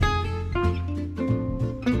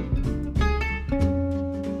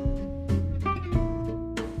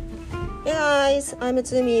guys, I'm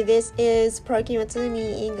Matsumi. This is Parking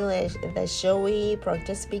Matsumi English, the show we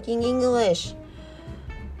practice speaking English.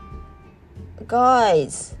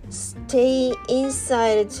 Guys, stay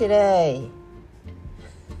inside today.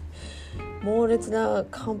 猛烈な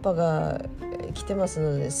寒波が来てます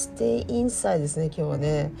ので Stay inside ですね。今日は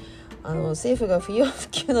ね、政府が不要不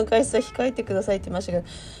急の外出は控えてくださいって言いましたけど、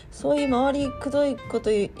そういう周りくどいこと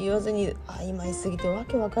言わずに今言い過ぎてわ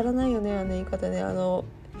けわからないよね、言い方ね。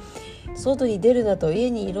外に出るなと、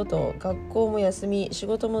家にいろと、学校も休み、仕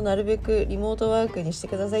事もなるべくリモートワークにして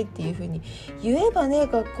くださいっていう風に言えばね、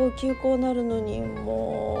学校休校になるのに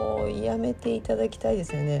もうやめていただきたいで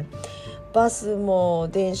すよね。バスも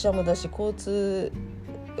電車もだし、公共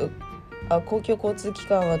交通機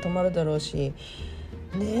関は止まるだろうし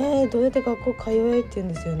ね。どうやって学校通えって言うん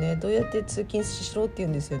ですよね。どうやって通勤しろって言う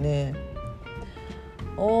んですよね。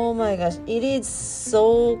Oh my gosh, it is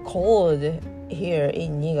so cold here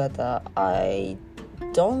in Niigata. I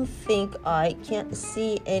don't think I can't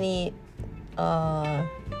see any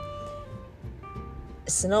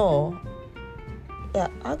snow. Yeah,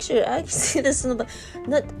 actually I can see the snow, but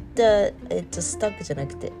not the stuck じゃな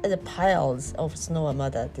くて the piles of snow はま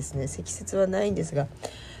だですね。積雪はないんですが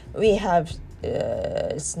We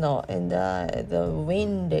have、snow and the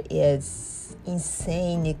wind is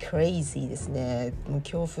insanely crazy ですね。もう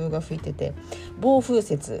強風が吹いてて、暴風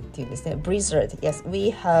雪っていうんですね。Blizzard. Yes,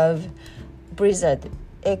 we have blizzard.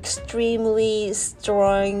 Extremely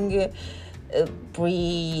strong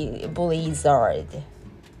blizzard.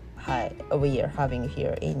 Hi, we are having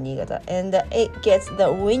here in Niigata. And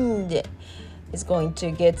the wind is going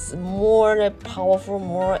to get more powerful,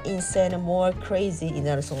 more insane, more crazy に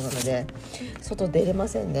なるそうなので、外出れま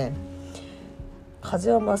せんね。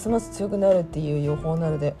風はますます強くなるっていう予報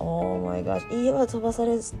なので、Oh my gosh、家は飛ばさ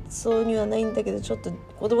れそうにはないんだけど、ちょっと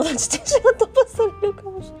子供たち自転車が飛ばされるか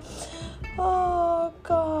もしれない。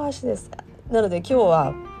gosh です。なので今日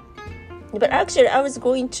は、But actually I was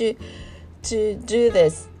going to do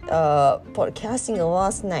this、podcasting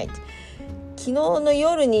last night。昨日の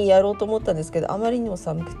夜にやろうと思ったんですけど、あまりにも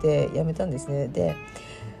寒くてやめたんですね。で、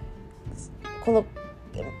この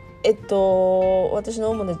私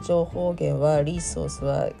の主な情報源はリソース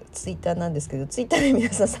はツイッターなんですけど、ツイッターで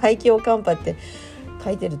皆さん最強寒波って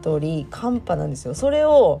書いてる通り寒波なんですよ。それ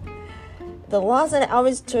を The last night I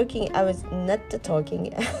was not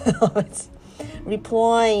talking I was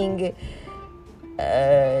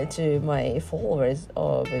replying、to my followers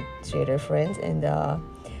of Twitter friends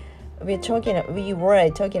and、we were talking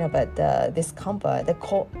about this 寒波、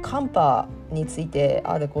寒波について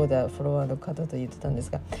ああだこうだフォロワーの方と言ってたんです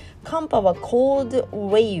が、寒波は cold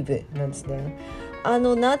wave なんですね。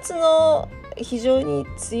夏の非常に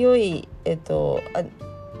強いあ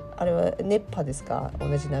れは熱波ですか、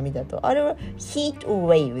同じ波だと。あれは heat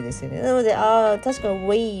wave ですよね。なので確か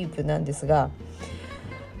wave なんですが、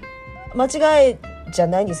間違いじゃ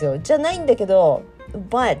ないんですよ。じゃないんだけど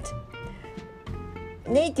but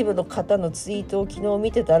ネイティブの方のツイートを昨日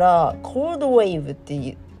見てたら cold wave っ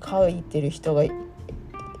て書いてる人が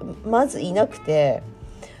まずいなくて、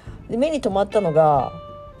で目に留まったのが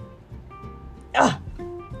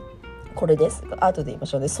これです。後で言いま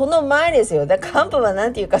しょうね。その前ですよ。だから寒波はな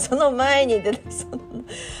んていうか、その前に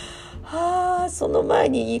その前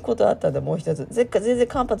にいいことあったんだ。もう一つ全然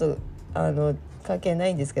寒波と関係な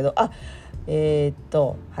いんですけど、はい、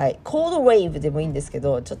コードウェーブでもいいんですけ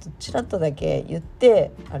ど、ちょっとちらっとだけ言って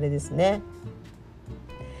あれですね。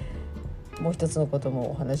もう一つのことも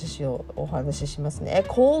お話ししますね。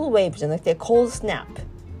コードウェーブじゃなくてコールスナップっ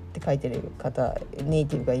て書いてる方、ネイ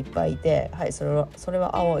ティブがいっぱいいて、はい、それは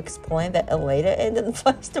I'll explain that later. And then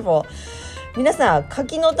first of all、 皆さん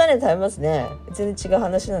柿の種食べますね。全然違う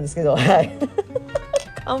話なんですけど、はい。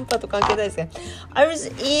寒波と関係ないですが、I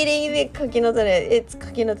was eating the 柿の種。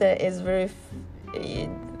柿の種 is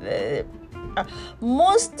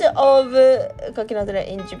very、most of 柿の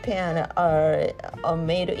種 in Japan are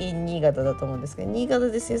made in 新潟だと思うんですけど、新潟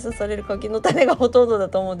で生産される柿の種がほとんどだ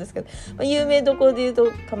と思うんですけど、有名どころで言う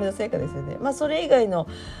と亀田製菓ですよね。それ以外の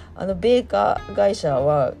ベーカー会社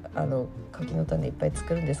は柿の種いっぱい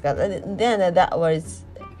作るんですが、then that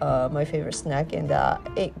was、my favorite snack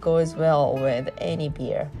and、it goes well with any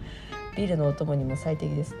beer。ビールのお供にも最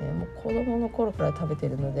適ですね。もう子供の頃から食べて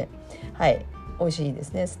るので、はい、美味しいで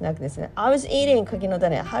すね。スナックですね。I was eating 柿の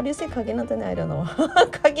種。How do you say 柿の種? I don't know.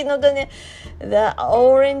 柿の種。The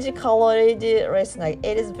orange colored rice snack.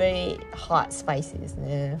 It is very hot, spicy です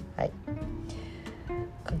ね。はい。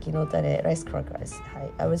柿の種 rice crackers。はい。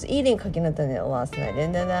I was eating 柿の種 last night.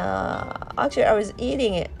 And then、actually I was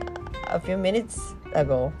eating it a few minutes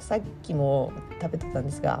ago. さっきも食べてたん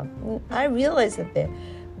ですが、I realized that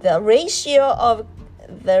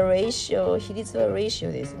比率は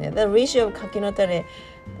ratio ですね。The ratio of 柿の種、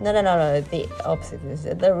the opposite です。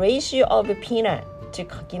The ratio of peanut to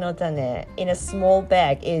柿の種 in a small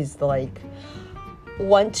bag is like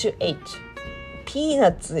 1 to 8。ピーナ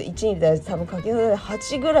ッツ1に対して多分柿の種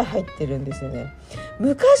8ぐらい入ってるんですよね。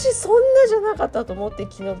昔そんなじゃなかったと思って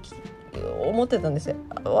昨日思ってたんですよ。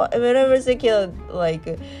Whenever I was a kid, like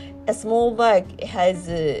a small bag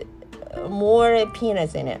has more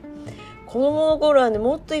peanuts in it。子供の頃はね、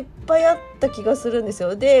もっといっぱいあった気がするんです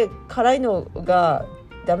よ。で、辛いのが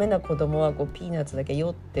ダメな子供はこうピーナッツだけよ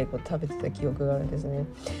ってこう食べてた記憶があるんですね。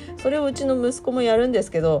それをうちの息子もやるんで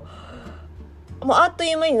すけど、もうあっと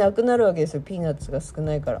いう間になくなるわけですよ。ピーナッツが少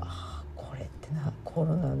ないから、これってコ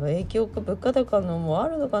ロナの影響か物価高のもあ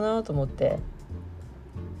るのかなと思って。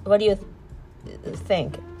What do you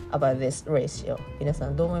think about this ratio? 皆さ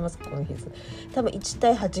んどう思いますか？この比率多分1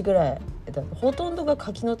対8ぐらいだ。ほとんどが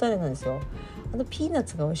柿の種なんですよ。ピーナッ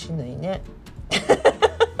ツが美味しいのにねピ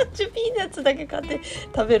ーナッツだけ買って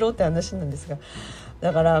食べろって話なんですが、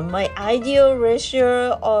だから my ideal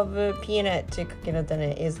ratio of peanut to 柿の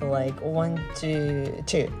種 is like 1 to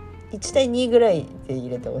 2。 1対2ぐらいで入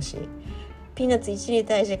れてほしい。ピーナッツ1に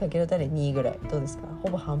対して柿の種2ぐらい。どうですか？ほ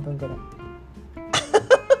ぼ半分ぐらい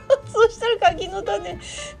そしたら柿の種っ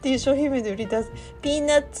ていう商品名で売り出す。ピー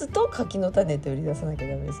ナッツと柿の種って売り出さなきゃ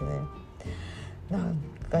ダメですね。なん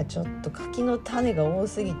かちょっと柿の種が多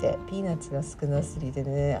すぎて、ピーナッツが少なすぎて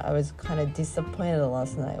ね、I was kind of disappointed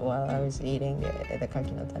last night while I was eating the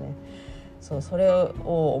柿の種。そう、それ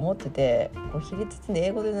を思ってて、こう比率って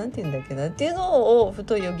英語でなんて言うんだっけなっていうのをふ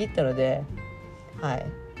とよぎったので、はい、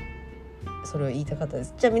それを言いたかったで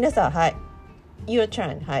す。じゃあ皆さん、はい、Your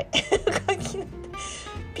turn。 はい柿の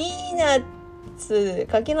ピーナッツ、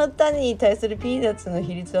柿の種に対するピーナッツの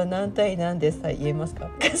比率は何対何ですか？言えますか？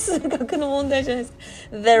数学の問題じゃないです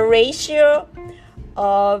か。 The ratio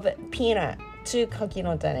of peanut to 柿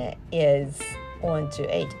の種 is 1 to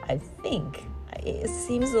 8。 I think it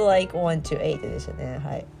seems like 1 to 8でしたね。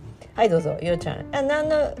はい、はい、どうぞ Your turn。 何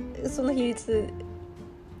のその比率、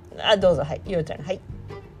どうぞ、はい、Your turn。 はい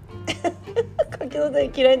柿の種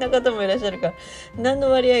嫌いな方もいらっしゃるから、何の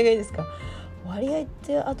割合がいいですか？割合っ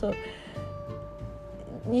てあと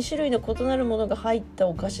2種類の異なるものが入った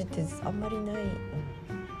お菓子ってあんまりない、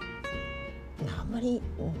あんまり、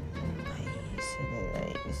ない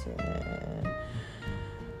ですよね。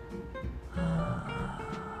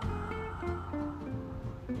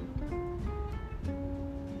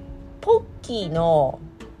ポッキーの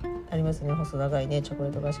ありますね、細長いねチョコレ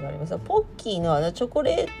ート菓子があります。ポッキーのチョコ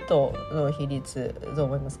レートの比率どう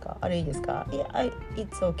思いますか？あれいいですか？いや、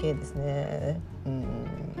it's okay ですね。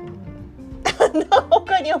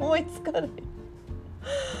他に思いつかない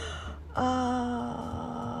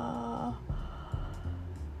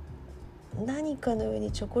何かの上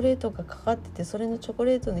にチョコレートがかかってて、それのチョコ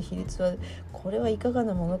レートの比率はこれはいかが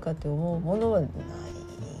なものかって思うものはない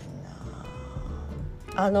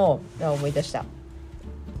な。思い出した。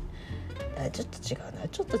ちょっと違うな、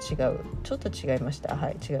ちょっと違いました。は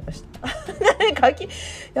い、違いました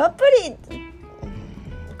やっぱり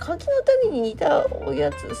柿の種に似たお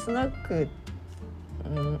やつ、スナック、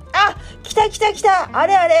来たあ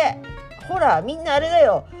れほら、みんなあれだ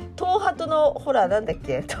よ、東ハトの、ほらなんだっ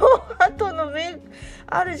け、東ハトの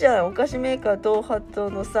あるじゃん、お菓子メーカー東ハト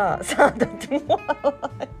のさだってもう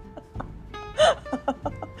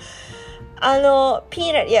ピ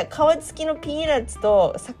ーナッツ、いや皮付きのピーナッツ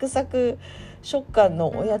とサクサク食感の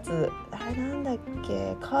おやつ、あれなんだっ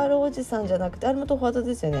け、カールおじさんじゃなくて、あれも東ハト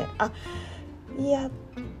ですよね。やっ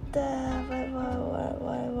たー、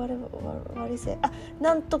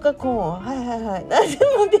なんとかコーン、はい何で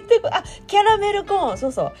も出てこない。キャラメルコーン、そ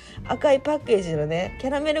うそう、赤いパッケージのねキャ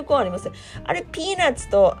ラメルコーンあります。あれピーナッツ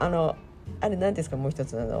とあれ何ですか、もう一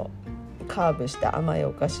つのカーブした甘い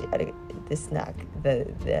お菓子、あれ the snack, the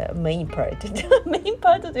main part main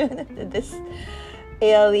part と言わないで this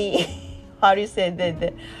ALE how do you say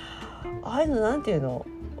that ああいうのなんていうの、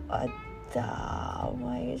oh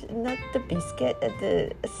my gosh, not the biscuit,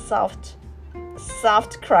 the soft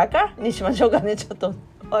cracker にしましょうかね。ちょっと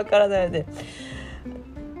わからないので、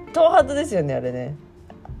東ハトですよね、あれね。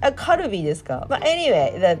カルビーですか。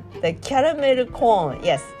Anyway, the caramel corn,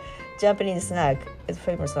 yes, Japanese snack is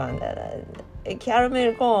famous one.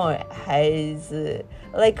 Caramel corn has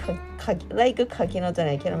like 柿の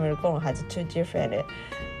種、caramel corn has two different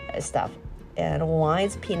stuff.And one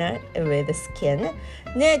is peanut with skin.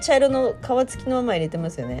 ね、茶色の皮付きのまま入れてま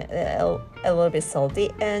すよね。A little bit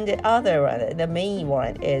salty. And the other one, the main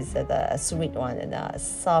one is the sweet one, the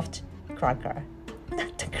soft cracker.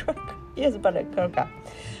 Not the cracker. Yes, but a cracker.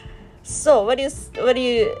 So what do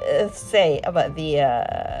you say about the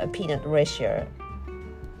peanut ratio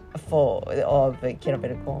of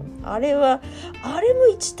caramel corn? あれも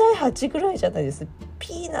1対8ぐらいじゃないです。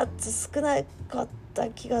ピーナッツ少なかった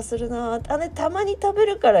気がするな。あれたまに食べ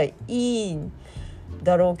るからいいん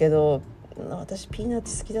だろうけど、私ピーナッ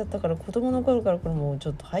ツ好きだったから子供の頃からこれもうちょ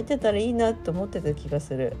っと入ってたらいいなって思ってた気が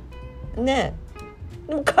するね。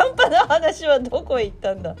でもカンパの話はどこへ行っ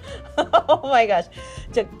たんだOh my gosh。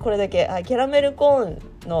 じゃあこれだけ、キャラメルコーン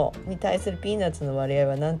に対するピーナッツの割合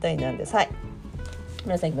は何対何です。はい、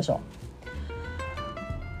皆さん行きましょ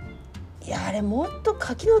う。いやあれもっと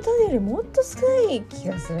柿の種よりもっと少ない気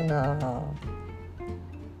がするな。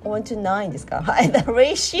1 to 9ですか。はい、the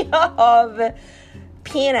ratio of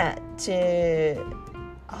peanut to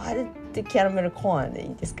あれってキャラメルコーンでい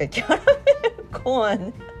いですか。キャラメルコー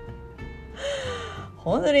ン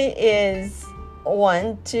本当に is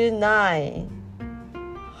 1 to 9。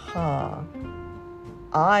は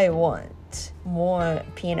あ、I want more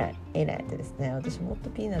peanut in it ですね。私もっと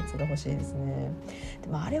ピーナッツが欲しいですね。で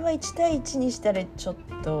もあれは1対1にしたらちょっ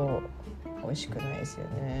と美味しくないですよ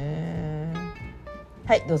ね。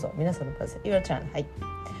はい、どうぞ皆さんのパス Your turn。 はい、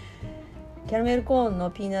キャラメルコーンの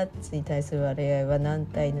ピーナッツに対する割合は何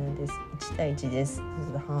対何です。1対1です。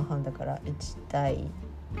半々だから1対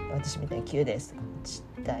私みたいに9ですとか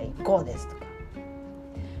1対5ですとか。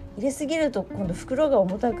入れすぎると今度袋が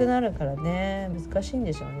重たくなるからね、難しいん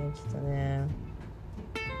でしょうね、きっとね。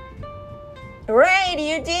Right,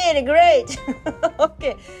 you did great.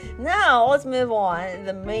 Okay, now let's move on.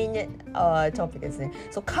 The main topic ですね。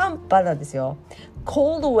そう、寒波なんですよ。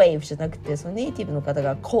Cold wave じゃなくて、そのネイティブの方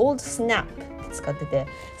が Cold snap って使ってて、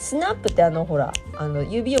スナップってほら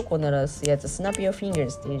指をこう鳴らすやつ、Snap your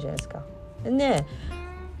fingers って言うじゃないですか。ね、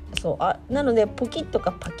そうなのでポキッと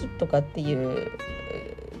かパキッとかっていう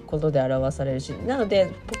ことで表されるし、なの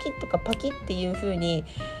でポキッとかパキッっていう風に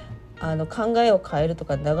考えを変えると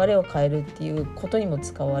か流れを変えるっていうことにも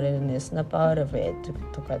使われるんで、スナップアウトオブイット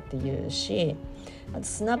とかっていうし、あと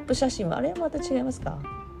スナップ写真はあれはまた違いますか。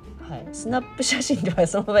はい、スナップ写真では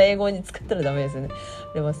そのまま英語に使ったらダメですよね。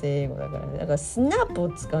あれは西英語だからね。だからスナップを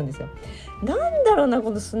使うんですよ。なんだろうな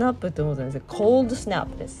このスナップって思ったんですよ。コールドスナッ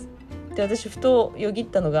プです。で私ふとよぎっ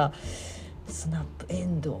たのがスナップエ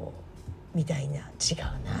ンドウみたいな、違う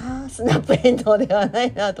な、スナップエンドウではな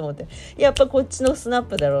いなと思って、やっぱこっちのスナッ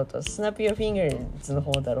プだろうと、スナップ your fingers の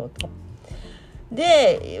方だろうと。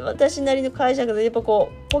で私なりの解釈でやっぱこ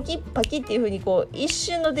うポキッパキっていう風にこう一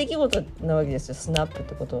瞬の出来事なわけですよ、スナップっ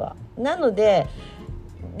てことは。なので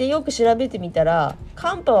よく調べてみたら、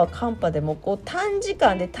寒波は寒波でもこう短時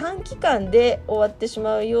間で短期間で終わってし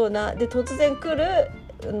まうようなで突然来る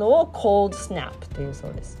のを cold snap というそ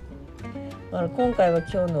うです。だから今回は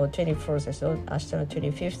今日の21st でしょ、明日の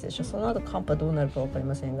25th でしょ。その後寒波どうなるか分かり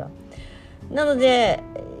ませんが、なので、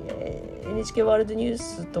NHK ワールドニュー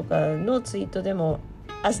スとかのツイートでも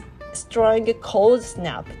A strong cold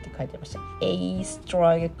snap って書いてました。 A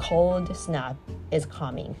strong cold snap is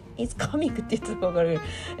coming. It's coming って言ったら分かる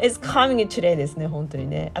けど It's coming today ですね、本当に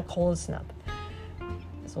ね。 A cold snap。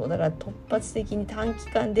 そうだから突発的に短期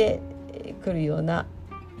間で来るような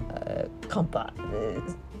寒波、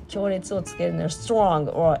強烈をつけるのは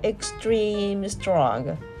strong or extreme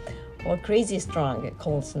strong or crazy strong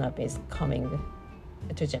cold snap is coming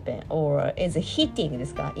to Japan or is hitting で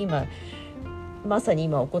すか。今まさに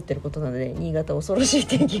今起こっていることなので、新潟恐ろしい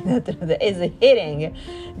天気になっているので is hitting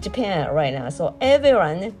Japan right now, so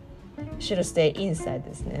everyone should stay inside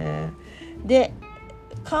ですね。で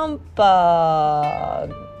寒波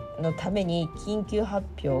のために緊急発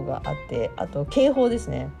表があって、あと警報です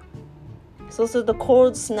ね。そうすると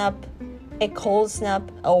cold snap, a cold snap,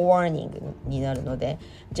 a warning になるので、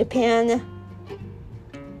 Japan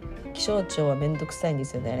気象庁はめんどくさいんで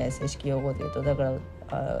すよね、正式用語で言うと。だから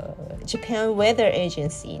Japan Weather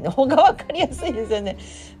Agency の方が分かりやすいですよね。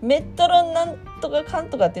メットロなんとかかん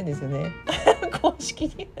とかって言うんですよね公式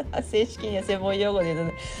に正式には専門用語で言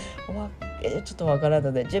うとね、ちょっと分からん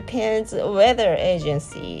ので Japan's Weather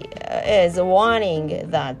Agency is warning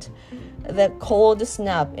that the cold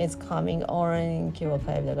snap is coming on 今日は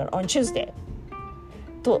火曜日だから on Tuesday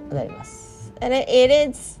となります。And it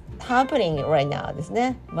is happening right now です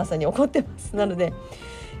ね。まさに起こってます。なので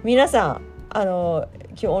皆さん今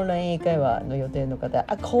日オンライン英会話の予定の方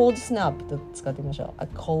A cold snap と使ってみましょう。 A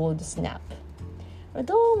cold snap。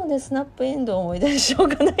 どうもねスナップエンドを思い出しよう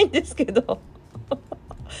がないんですけど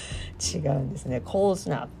違うんですね。 cold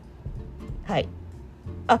snap。 はい、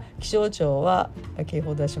気象庁は警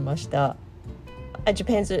報を出しました。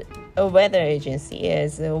Japan's weather agency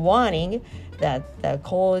is warning that the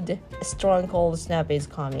strong cold snap is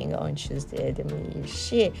coming on Tuesday でもいい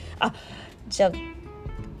し、じゃあ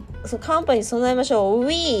その寒波に備えましょう。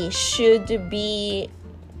 We should be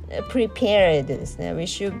prepared ですね。 We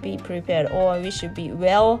should be prepared or we should be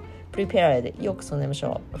well prepared よく備えまし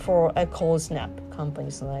ょう。 for a cold snap 寒波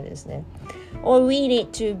に備えるですね。 or we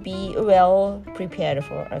need to be well prepared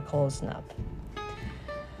for a cold snap.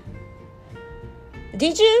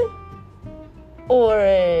 Did you? Or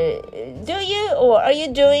do you? Or are you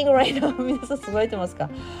doing right now? 皆さん備えてますか？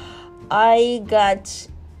 I got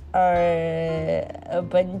a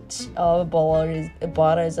bunch of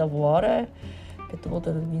bottles of water. ペットボ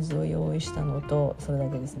トルの水を用意したのとそれだ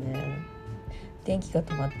けですね。電気が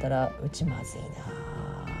止まったらうちまずいな。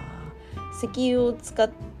石油を使っ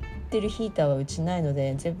てるヒーターはうちないの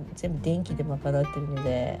で全部電気で賄ってるの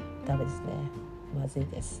でダメですね。まずい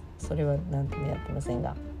です。それはなんともやってません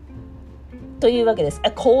が。というわけです。A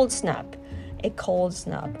cold snap. A cold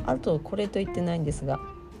snap. あとこれと言ってないんですが、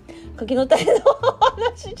柿の種の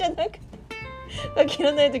話じゃなくて、柿の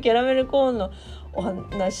種とキャラメルコーンのお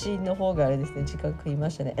話の方があれですね、時間食いま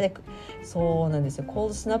したね。そうなんですよ。コール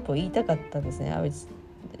ドスナップを言いたかったんですね。I was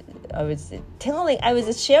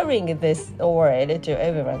sharing this word to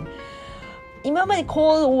everyone. 今まで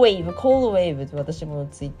コールドウェーブって私も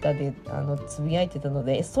ツイッターでつぶやいてたの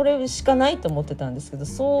で、それしかないと思ってたんですけど、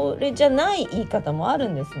それじゃない言い方もある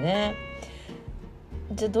んですね。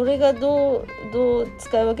じゃあどれがどう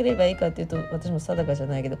使い分ければいいかっていうと私も定かじゃ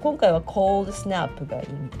ないけど、今回は cold snap がいい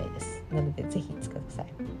みたいです。なのでぜひ使ってください。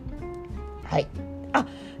はい。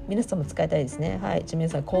皆さんも使いたいですね。はい。じゃあ皆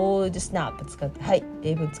さん cold snap 使って、はい。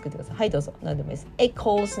例文作ってください。はい、どうぞ。何でもいいです。A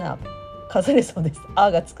cold snap。飾れそうです。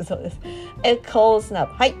がつくそうです。A cold snap。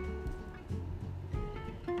はい。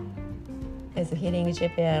It's hitting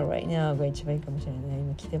Japan right now が一番いいかもしれない。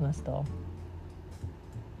今来てますと。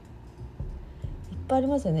いっぱいあり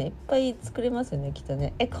ますよね。いっぱい作れますよね、きっと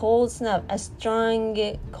ね。A cold snap, a strong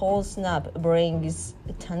cold snap brings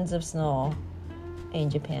tons of snow in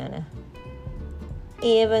Japan.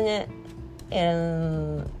 Even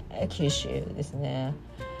in 九州ですね。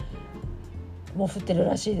もう降ってる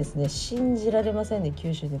らしいですね。信じられませんね。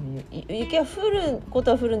九州でも雪は降るこ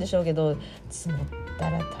とは降るんでしょうけど、積もった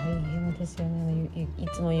ら大変ですよね。い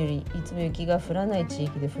つも雪が降らない地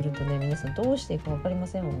域で降るとね、皆さんどうしていいか分かりま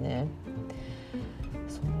せんもんね。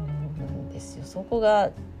そうなんですよ。そこ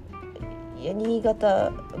が新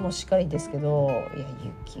潟もしっかりですけど、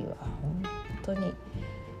雪は本当に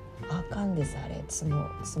あかんです。あれ積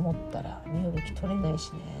もったら身動き取れない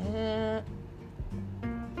しね。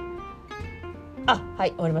はい、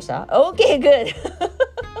終わりました。OK, good.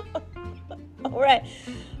 Alright.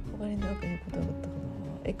 他に何か言うことがあったか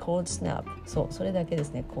な。cold snap. そう、それだけで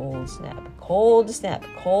すね。cold snap. Cold snap.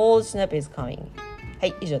 Cold snap is coming. は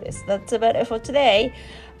い、以上です。That's about it for today.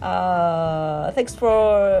 Thanks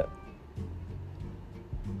for...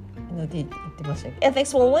 言ってましたっけ?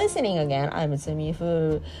 Thanks for listening again. I'm Sumi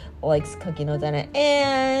who likes Kaki no Tane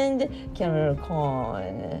and Caramel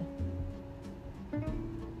Corn.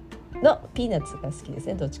のピーナッツが好きです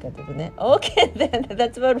ね。どっちかというとね。OK, then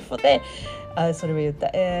that's about it for today. それは言った。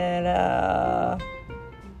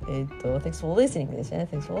Thanks for listening ですね。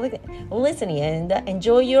Thanks for listening and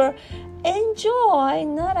enjoy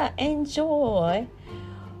なら enjoy.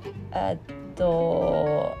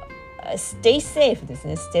 Stay safe です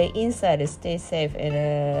ね。Stay inside, stay safe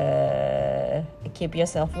and keep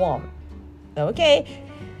yourself warm. Okay.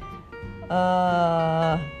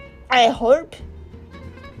 I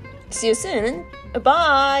hope.See you soon.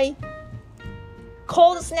 Bye.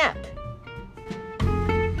 Cold snap.